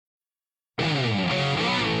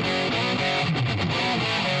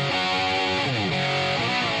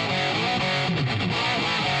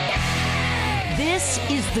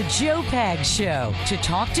the Joe Pags Show. To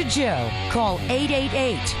talk to Joe, call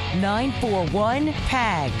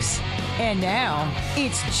 888-941-PAGS. And now,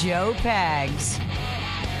 it's Joe Pags.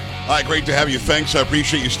 Hi, great to have you. Thanks. I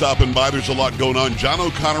appreciate you stopping by. There's a lot going on. John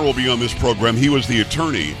O'Connor will be on this program. He was the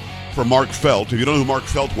attorney for Mark Felt. If you don't know who Mark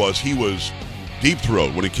Felt was, he was deep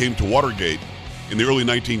throat when it came to Watergate in the early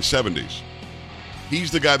 1970s.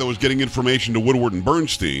 He's the guy that was getting information to Woodward and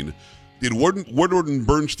Bernstein. Did Woodward and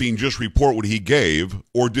Bernstein just report what he gave,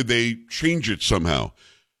 or did they change it somehow?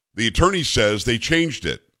 The attorney says they changed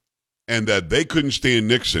it, and that they couldn't stand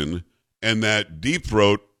Nixon, and that Deep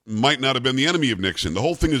Throat might not have been the enemy of Nixon. The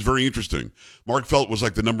whole thing is very interesting. Mark Felt was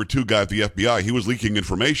like the number 2 guy at the FBI. He was leaking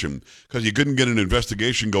information because he couldn't get an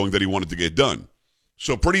investigation going that he wanted to get done.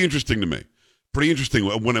 So pretty interesting to me. Pretty interesting.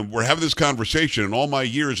 When we're having this conversation in all my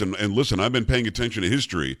years, and listen, I've been paying attention to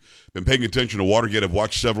history, been paying attention to Watergate. I've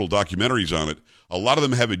watched several documentaries on it. A lot of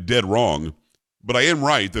them have it dead wrong, but I am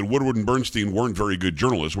right that Woodward and Bernstein weren't very good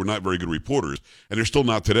journalists, were not very good reporters, and they're still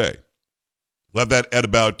not today. We'll have that at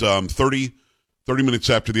about 30 minutes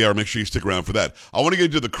after the hour. Make sure you stick around for that. I want to get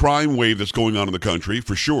into the crime wave that's going on in the country,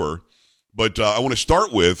 for sure, but I want to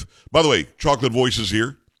start with, by the way, Chocolate Voices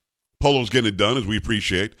here. Polo's getting it done, as we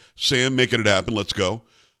appreciate. Sam making it happen. Let's go.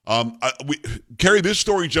 Carrie, this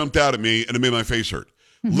story jumped out at me, and it made my face hurt.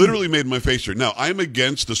 Mm-hmm. Literally made my face hurt. Now, I'm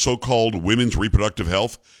against the so-called women's reproductive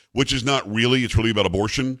health, which is not really. It's really about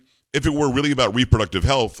abortion. If it were really about reproductive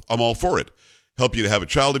health, I'm all for it. Help you to have a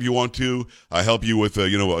child if you want to. I help you with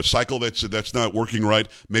a cycle that's not working right.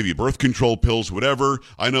 Maybe birth control pills, whatever.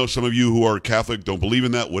 I know some of you who are Catholic don't believe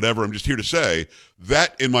in that, whatever. I'm just here to say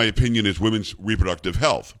that, in my opinion, is women's reproductive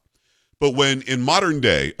health. But when in modern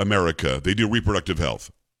day America they do reproductive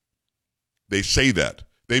health, they say that.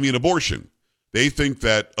 They mean abortion. They think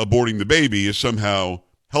that aborting the baby is somehow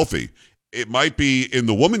healthy. It might be in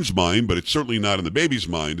the woman's mind, but it's certainly not in the baby's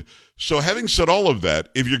mind. So having said all of that,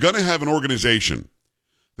 if you're going to have an organization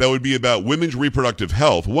that would be about women's reproductive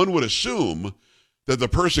health, one would assume that the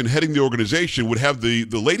person heading the organization would have the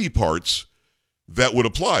lady parts that would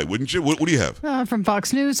apply, wouldn't you? What do you have? From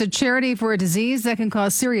Fox News, a charity for a disease that can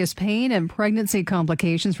cause serious pain and pregnancy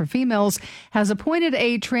complications for females has appointed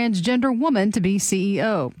a transgender woman to be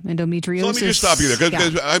CEO. Endometriosis. So let me just stop you there,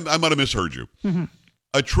 because I might have misheard you. Mm-hmm.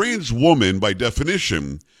 A trans woman, by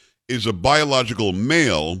definition, is a biological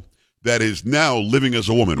male that is now living as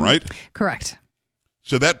a woman, right? Correct.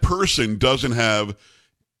 So that person doesn't have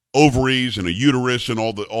ovaries and a uterus and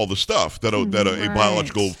all the stuff that a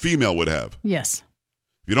biological female would have. Yes.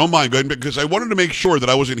 If you don't mind, go ahead, because I wanted to make sure that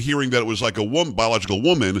I wasn't hearing that it was like a biological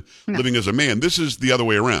woman living as a man. This is the other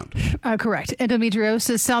way around. Correct.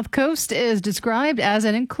 Endometriosis South Coast is described as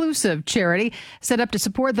an inclusive charity set up to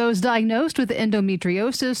support those diagnosed with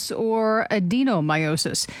endometriosis or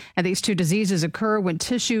adenomyosis. And these two diseases occur when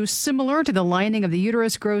tissue similar to the lining of the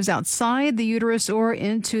uterus grows outside the uterus or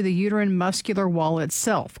into the uterine muscular wall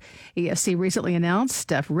itself. ESC recently announced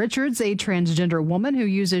Steph Richards, a transgender woman who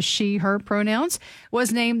uses she, her pronouns,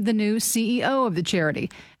 was named the new CEO of the charity.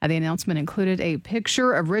 And the announcement included a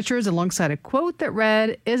picture of Richards alongside a quote that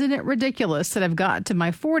read, "Isn't it ridiculous that I've got to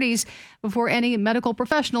my 40s before any medical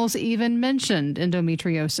professionals even mentioned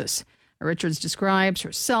endometriosis?" Richards describes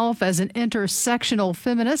herself as an intersectional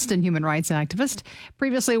feminist and human rights activist.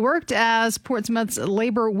 Previously worked as Portsmouth's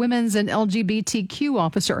labor, women's, and LGBTQ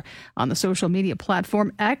officer. On the social media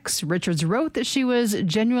platform X, Richards wrote that she was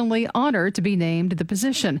genuinely honored to be named the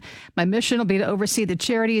position. "My mission will be to oversee the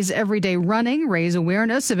charity's everyday running, raise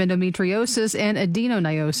awareness of endometriosis and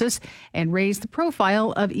adenomyosis, and raise the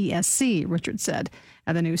profile of ESC," Richards said.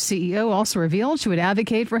 And the new CEO also revealed she would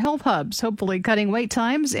advocate for health hubs, hopefully cutting wait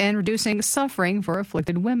times and reducing suffering for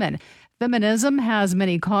afflicted women. "Feminism has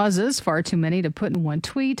many causes, far too many to put in one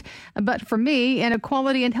tweet. But for me,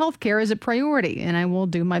 inequality in healthcare is a priority, and I will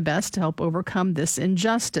do my best to help overcome this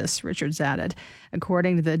injustice," Richards added.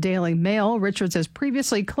 According to the Daily Mail, Richards has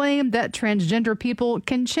previously claimed that transgender people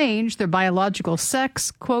can change their biological sex,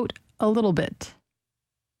 quote, "a little bit."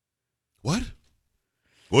 What?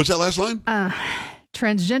 What was that last line?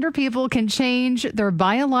 Transgender people can change their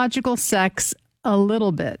biological sex a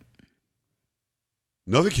little bit.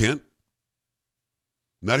 No, they can't.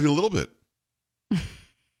 Not even a little bit.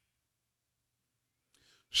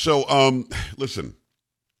 So, listen,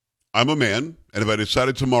 I'm a man, and if I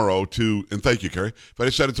decided tomorrow and thank you, Carrie, if I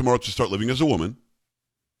decided tomorrow to start living as a woman,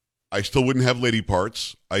 I still wouldn't have lady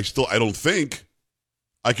parts. I don't think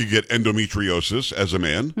I could get endometriosis as a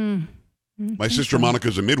man. My sister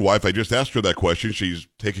Monica's a midwife. I just asked her that question. She's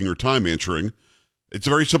taking her time answering. It's a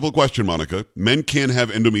very simple question, Monica. Men can have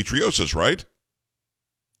endometriosis, right?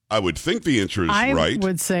 I would think the answer is right. I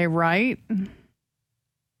would say right.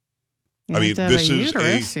 You I have mean, to have this a is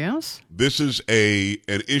uterus, yes. this is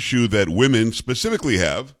an issue that women specifically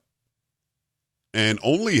have and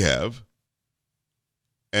only have.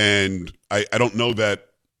 And I don't know that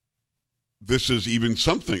this is even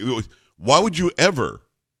something. Why would you ever?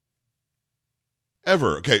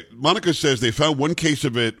 Okay, Monica says they found one case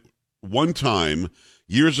of it one time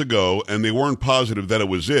years ago, and they weren't positive that it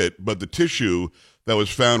was it, but the tissue that was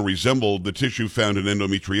found resembled the tissue found in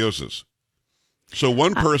endometriosis. So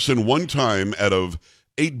one person, one time, out of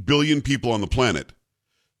 8 billion people on the planet,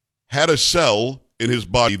 had a cell in his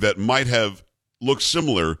body that might have looked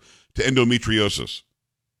similar to endometriosis.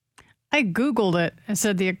 I Googled it and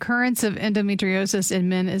said the occurrence of endometriosis in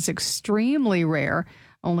men is extremely rare.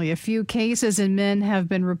 Only a few cases in men have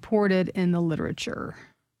been reported in the literature.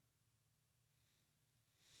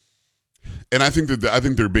 And I think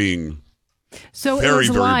they're being so very, it was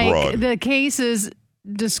very like broad. The cases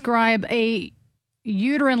describe a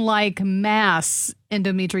uterine-like mass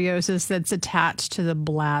endometriosis that's attached to the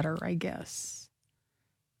bladder, I guess.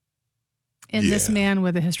 In this man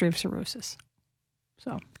with a history of cirrhosis.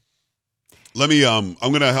 So let me I'm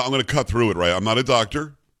gonna cut through it, right? I'm not a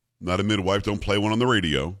doctor, not a midwife. Don't play one on the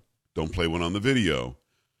radio. Don't play one on the video.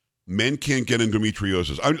 Men can't get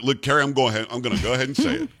endometriosis. Look, Carrie, I'm going to go ahead and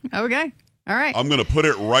say it. Okay. All right. I'm going to put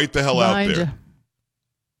it right the hell out there. You.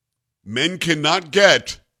 Men cannot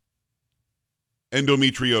get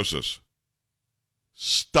endometriosis.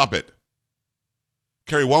 Stop it.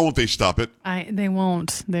 Carrie, why won't they stop it? They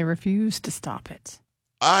won't. They refuse to stop it.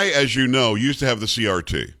 I, as you know, used to have the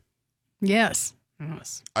CRT. Yes.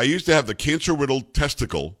 I used to have the cancer-riddled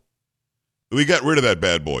testicle. We got rid of that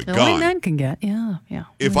bad boy. The Gone. only men can get, yeah.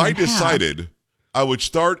 If I decided I would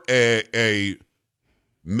start a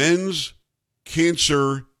men's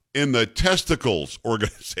cancer in the testicles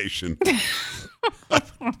organization,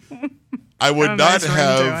 I would not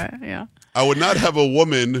have. I would not have a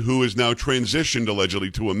woman who is now transitioned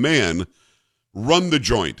allegedly to a man run the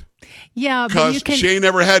joint. Yeah, because she ain't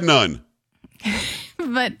never had none.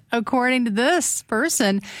 But according to this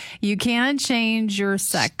person, you can change your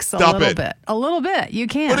sex a little bit. A little bit. You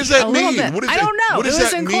can. What does that mean? I don't know. What does it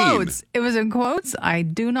was that in mean? quotes. It was in quotes. I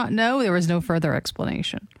do not know. There was no further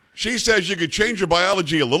explanation. She says you could change your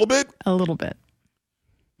biology a little bit? A little bit.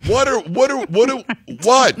 What?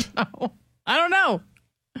 No, I don't know.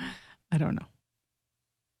 I don't know.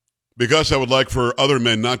 Because I would like for other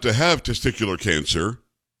men not to have testicular cancer,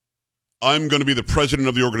 I'm going to be the president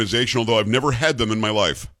of the organization, although I've never had them in my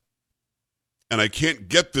life. And I can't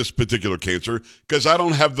get this particular cancer because I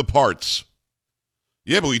don't have the parts.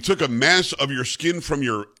 Yeah, but we took a mass of your skin from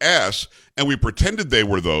your ass and we pretended they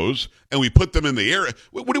were those and we put them in the air.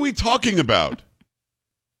 What are we talking about?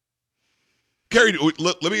 Carrie,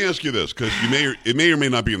 let me ask you this, because it may or may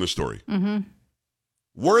not be in the story. Mm-hmm.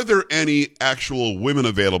 Were there any actual women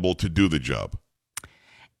available to do the job?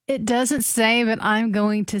 It doesn't say, but I'm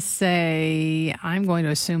going to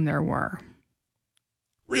assume there were.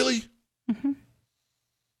 Really? Mm-hmm.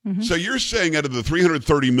 Mm-hmm. So you're saying out of the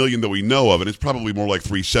 330 million that we know of, and it's probably more like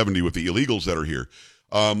 370 with the illegals that are here,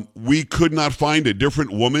 we could not find a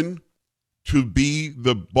different woman to be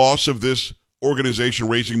the boss of this organization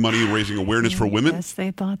raising money and raising awareness for women? Yes,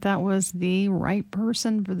 they thought that was the right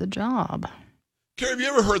person for the job. Carrie, have you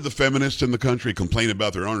ever heard the feminists in the country complain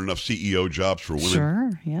about there aren't enough CEO jobs for women?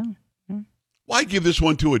 Sure, yeah. Why give this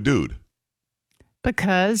one to a dude?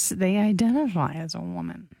 Because they identify as a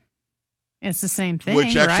woman. It's the same thing,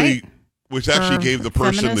 which actually gave the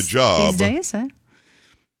person the job. These days, eh?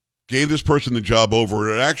 Gave this person the job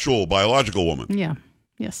over an actual biological woman. Yeah.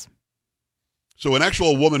 Yes. So an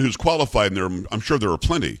actual woman who's qualified, and I'm sure there are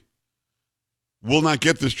plenty, will not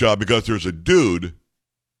get this job because there's a dude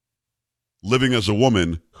living as a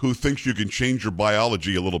woman who thinks you can change your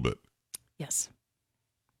biology a little bit. Yes.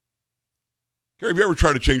 Gary, have you ever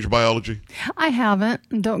tried to change your biology? I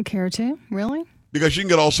haven't. Don't care to, really. Because you can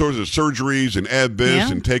get all sorts of surgeries and add this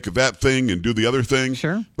and take that thing and do the other thing.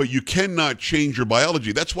 Sure. But you cannot change your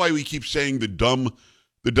biology. That's why we keep saying the dumb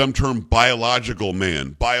term biological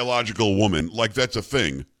man, biological woman, like that's a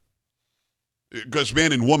thing. Because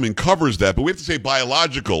man and woman covers that, but we have to say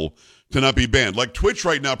biological to not be banned. Like Twitch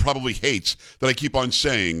right now probably hates that I keep on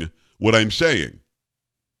saying what I'm saying.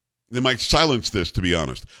 They might silence this, to be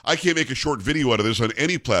honest. I can't make a short video out of this on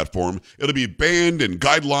any platform. It'll be banned and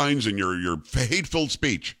guidelines and your hate-filled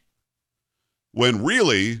speech. When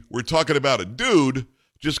really, we're talking about a dude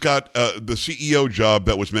just got the CEO job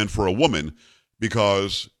that was meant for a woman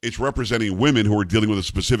because it's representing women who are dealing with a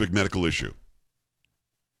specific medical issue.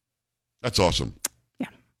 That's awesome. Yeah.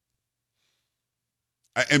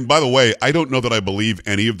 And by the way, I don't know that I believe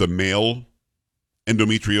any of the male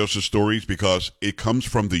endometriosis stories because it comes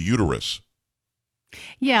from the uterus.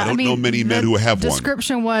 Yeah, I don't know many men who have one. The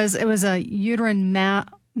description was it was a uterine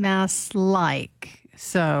mass or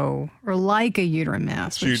like a uterine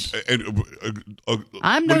mass.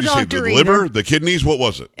 I'm no doctor the liver, the kidneys, what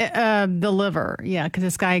was it? The liver, yeah, because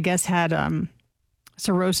this guy, I guess, had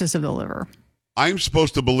cirrhosis of the liver. I'm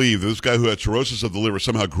supposed to believe that this guy who had cirrhosis of the liver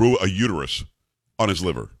somehow grew a uterus on his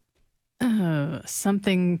liver.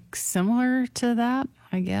 Something similar to that,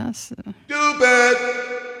 I guess. Stupid!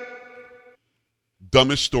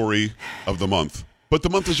 Dumbest story of the month. But the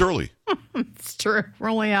month is early. It's true. We're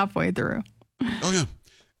only halfway through. Oh, yeah.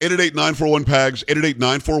 888-941-PAGS,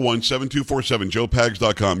 888-941-7247,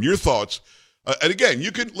 joepags.com. Your thoughts. And again,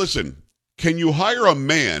 you can, listen, can you hire a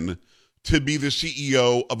man to be the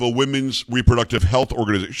CEO of a women's reproductive health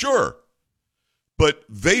organization? Sure. But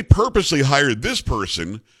they purposely hired this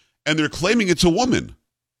person, and they're claiming it's a woman.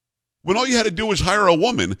 When all you had to do was hire a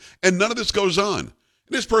woman, and none of this goes on. And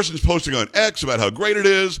this person's posting on X about how great it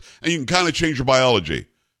is, and you can kind of change your biology.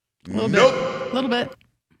 A little bit.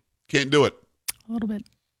 Can't do it. A little bit.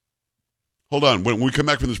 Hold on. When we come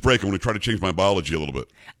back from this break, I'm going to try to change my biology a little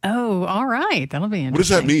bit. Oh, all right. That'll be interesting. What does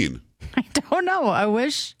that mean? I don't know. I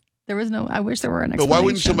wish there were an explanation. But why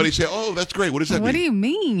wouldn't somebody say, oh, that's great. What does that mean? What do you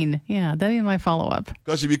mean? Yeah, that'd be my follow-up.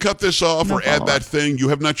 Because if you cut this off or add that thing, you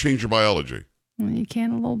have not changed your biology. You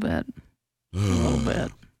can a little bit. A little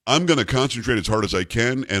bit. I'm going to concentrate as hard as I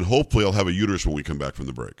can, and hopefully I'll have a uterus when we come back from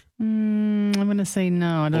the break. I'm going to say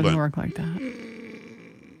no. It doesn't work like that.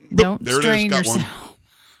 Boop, Don't there strain it is. Got yourself.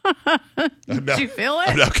 One. Did you feel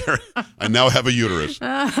it? I now have a uterus.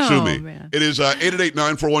 Sue me. Man. It is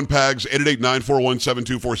 888-941-PAGS,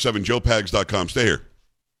 888-941-7247, joepags.com. Stay here.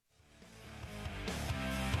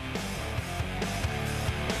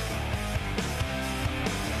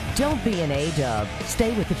 Don't be an A-dub.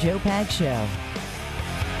 Stay with the Joe Pags Show.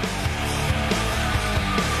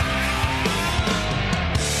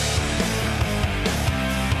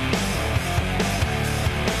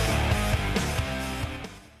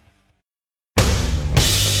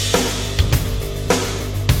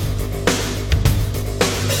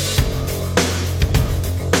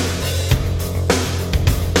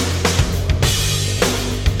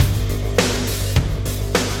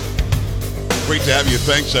 Great to have you.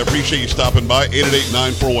 Thanks. I appreciate you stopping by.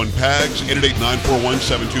 888-941-PAGS,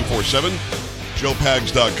 888-941-7247,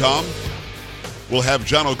 joepags.com. We'll have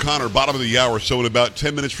John O'Connor, bottom of the hour, so in about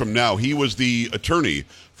 10 minutes from now. He was the attorney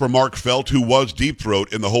for Mark Felt, who was Deep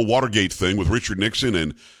Throat in the whole Watergate thing with Richard Nixon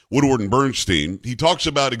and Woodward and Bernstein. He talks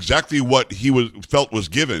about exactly what felt was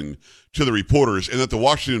given to the reporters, and that the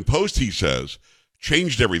Washington Post, he says,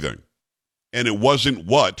 changed everything. And it wasn't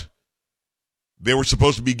what they were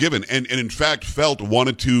supposed to be given. And in fact, Felt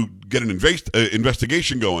wanted to get an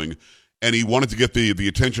investigation going, and he wanted to get the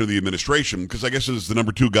attention of the administration, because I guess as the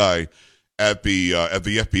number 2 guy at the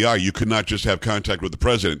FBI, you could not just have contact with the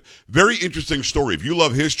president. Very interesting story. If you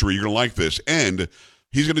love history, you're going to like this. And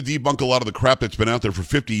he's going to debunk a lot of the crap that's been out there for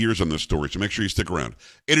 50 years on this story, so make sure you stick around.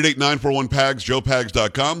 888-941-PAGS,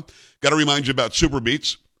 joepags.com. Got to remind you about Super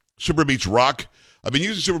Beets. Super Beets rock. I've been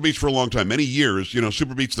using Super Beets for a long time, many years. You know,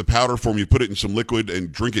 Super Beets, the powder form, you put it in some liquid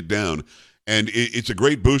and drink it down. And it's a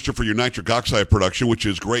great booster for your nitric oxide production, which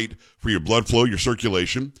is great for your blood flow, your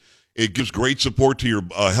circulation. It gives great support to your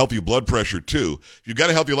healthy blood pressure, too. If you've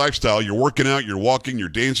got a healthy lifestyle, you're working out, you're walking, you're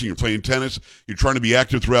dancing, you're playing tennis, you're trying to be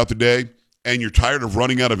active throughout the day, and you're tired of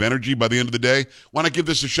running out of energy by the end of the day, why not give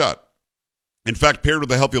this a shot? In fact, paired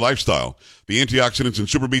with a healthy lifestyle, the antioxidants in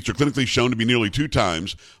Super Beets are clinically shown to be nearly 2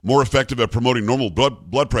 times more effective at promoting normal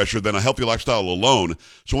blood pressure than a healthy lifestyle alone.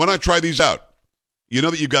 So why not try these out? You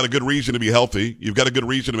know that you've got a good reason to be healthy. You've got a good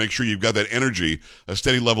reason to make sure you've got that energy, a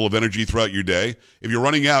steady level of energy throughout your day. If you're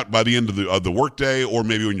running out by the end of the workday, or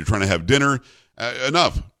maybe when you're trying to have dinner,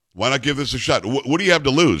 enough. Why not give this a shot? What do you have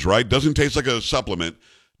to lose, right? Doesn't taste like a supplement.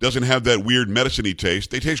 Doesn't have that weird medicine-y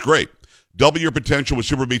taste. They taste great. Double your potential with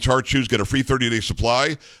Super Beets Heart Chews. Get a free 30-day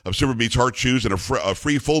supply of Super Beets Heart Chews and a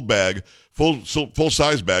free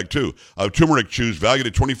full-size bag, too, of turmeric chews valued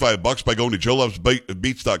at $25 by going to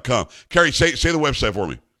joelovesbeets.com. Carrie, say the website for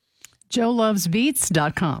me.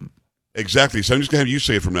 joelovesbeets.com. Exactly. So I'm just going to have you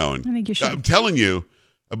say it from now on. I think you should. I'm telling you,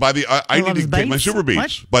 I need to take my Super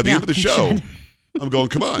Beets by the end of the show. I'm going,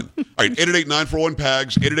 come on. All right,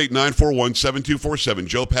 888-941-PAGS, 888-941-7247,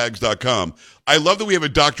 joepags.com. I love that we have a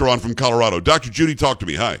doctor on from Colorado. Dr. Judy, talk to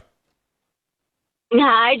me. Hi.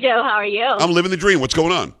 Hi, Joe. How are you? I'm living the dream. What's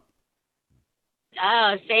going on?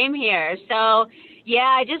 Oh, same here. So,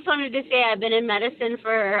 yeah, I just wanted to say I've been in medicine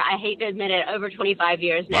for, I hate to admit it, over 25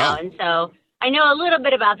 years now. Wow. And so I know a little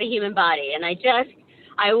bit about the human body. And I just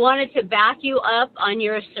I wanted to back you up on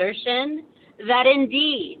your assertion that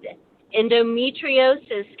indeed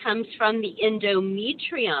endometriosis comes from the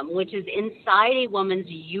endometrium, which is inside a woman's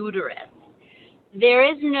uterus. There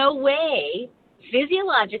is no way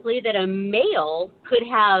physiologically that a male could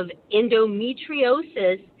have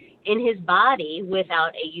endometriosis in his body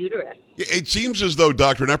without a uterus. It seems as though,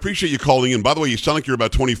 doctor, and I appreciate you calling in. By the way, you sound like you're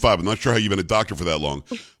about 25. I'm not sure how you've been a doctor for that long,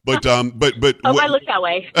 but I look that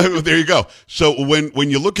way. There you go. So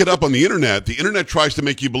when you look it up on the internet tries to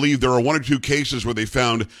make you believe there are one or two cases where they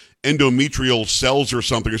found endometrial cells or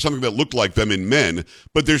something that looked like them in men,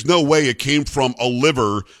 but there's no way it came from a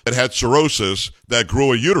liver that had cirrhosis that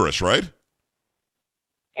grew a uterus, right?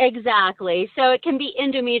 Exactly. So it can be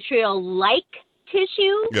endometrial-like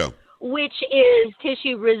tissue, which is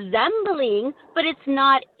tissue resembling, but it's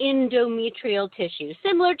not endometrial tissue.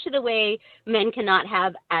 Similar to the way men cannot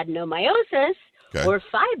have adenomyosis or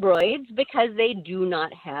fibroids because they do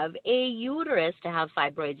not have a uterus to have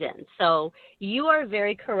fibroids in. So you are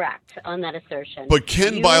very correct on that assertion. But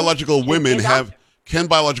can biological women have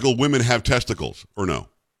testicles or no?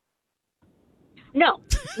 No.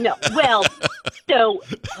 Well, so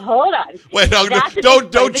hold on. Wait,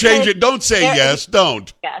 don't change it. Don't say yes.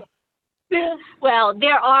 Don't. Yes. Well,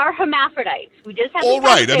 there are hermaphrodites. We just have. All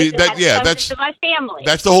right. I mean, that's my family.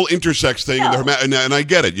 That's the whole intersex thing, and I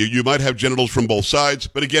get it. You might have genitals from both sides,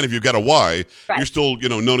 but again, if you've got a Y, you're still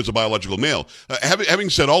known as a biological male. Having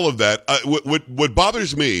said all of that, what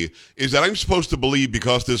bothers me is that I'm supposed to believe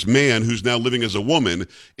because this man who's now living as a woman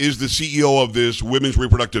is the CEO of this women's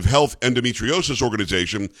reproductive health endometriosis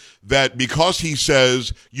organization, that because he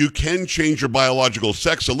says you can change your biological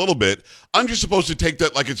sex a little bit, I'm just supposed to take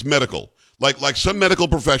that like it's medical. Like some medical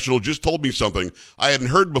professional just told me something I hadn't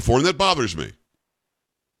heard before, and that bothers me.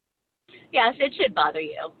 Yes, it should bother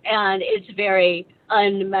you. And it's very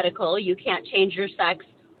unmedical. You can't change your sex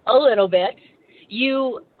a little bit.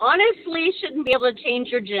 You honestly shouldn't be able to change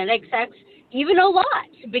your genetic sex even a lot,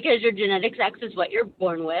 because your genetic sex is what you're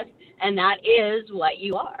born with, and that is what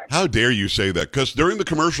you are. How dare you say that? Because during the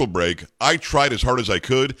commercial break, I tried as hard as I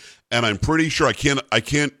could, and I'm pretty sure I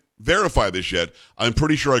can't verify this yet. I'm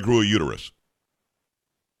pretty sure I grew a uterus.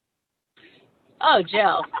 Oh,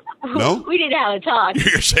 Joe. No? We need to have a talk.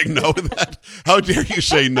 You're saying no to that? How dare you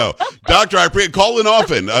say no? Doctor, I appreciate call in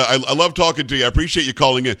often. I love talking to you. I appreciate you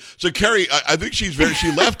calling in. So, Carrie, I think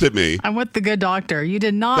she left at me. I'm with the good doctor. You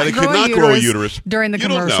did not, grow a uterus during the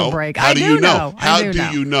commercial break. How do you know? How do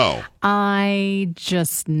you know? I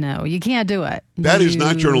just know. You can't do it. That is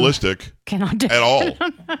not journalistic. Cannot do at all.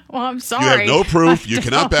 Well, I'm sorry. You have no proof. You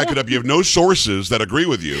cannot back it up. You have no sources that agree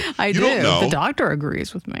with you. I do. Don't know. The doctor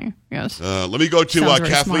agrees with me. Yes. Let me go to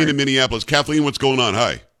Kathleen smart. in Minneapolis. Kathleen, what's going on?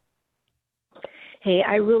 Hi. Hey,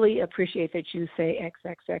 I really appreciate that you say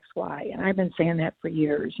XXXY, and I've been saying that for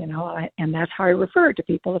years, and that's how I refer to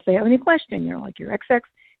people if they have any question. Like, you're XX,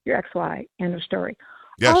 you're XY, end of story.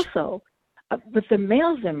 Yes. Also, with the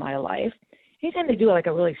males in my life, anytime they do like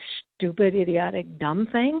a really stupid, idiotic, dumb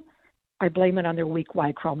thing, I blame it on their weak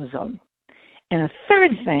Y chromosome. And a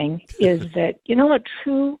third thing is that, what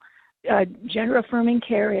true gender-affirming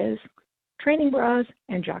care is? Training bras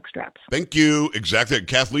and jock straps. Thank you. Exactly.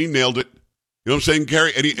 Kathleen nailed it. You know what I'm saying,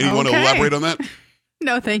 Carrie? Any you want to elaborate on that?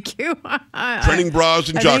 No, thank you. Training bras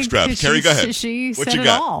and jock straps. Carrie, go ahead. She what said you it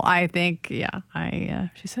got? all. I think, she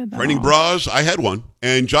said that. Training bras, I had one,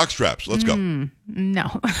 and jock straps. Let's go.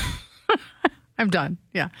 No. I'm done.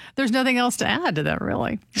 Yeah. There's nothing else to add to that,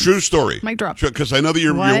 really. True story. Mic drop. Because I know that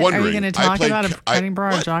you're wondering. Are you going to talk about a training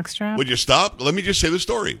bra or jock strap? Would you stop? Let me just say the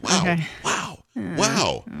story. Wow. Okay.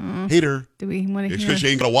 Wow. Hater. Do we want to It's hear? because you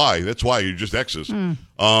ain't got a Y. That's why. You're just X's.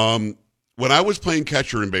 When I was playing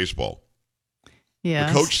catcher in baseball, the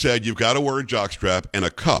coach said, you've got to wear a jock strap and a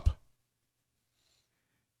cup.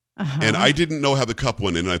 And I didn't know how the cup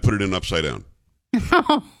went in, and I put it in upside down.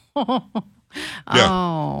 Yeah.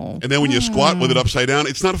 Oh. And then when you squat with it upside down,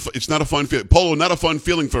 it's not a fun feeling. Polo, not a fun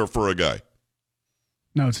feeling for a guy.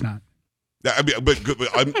 No, it's not. I mean, but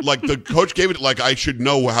I'm like, the coach gave it like I should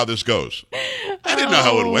know how this goes. I didn't know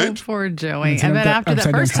how it went. Poor Joey. I bet after that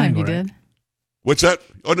first time you did. What's that?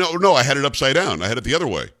 Oh, no, I had it upside down. I had it the other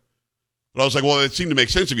way. But I was like, well, it seemed to make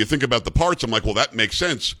sense. If you think about the parts, I'm like, well, that makes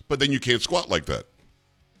sense. But then you can't squat like that.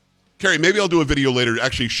 Carrie, maybe I'll do a video later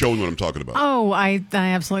actually showing what I'm talking about. Oh, I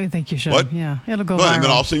absolutely think you should. What? Yeah, it'll go Good, viral. and then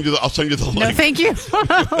I'll send you the link. No, thank you.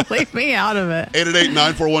 Leave me out of it.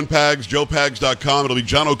 888-941-PAGS, joepags.com. It'll be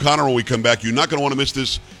John O'Connor when we come back. You're not going to want to miss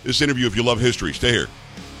this interview if you love history. Stay here.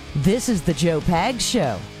 This is the Joe Pags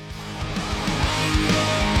Show.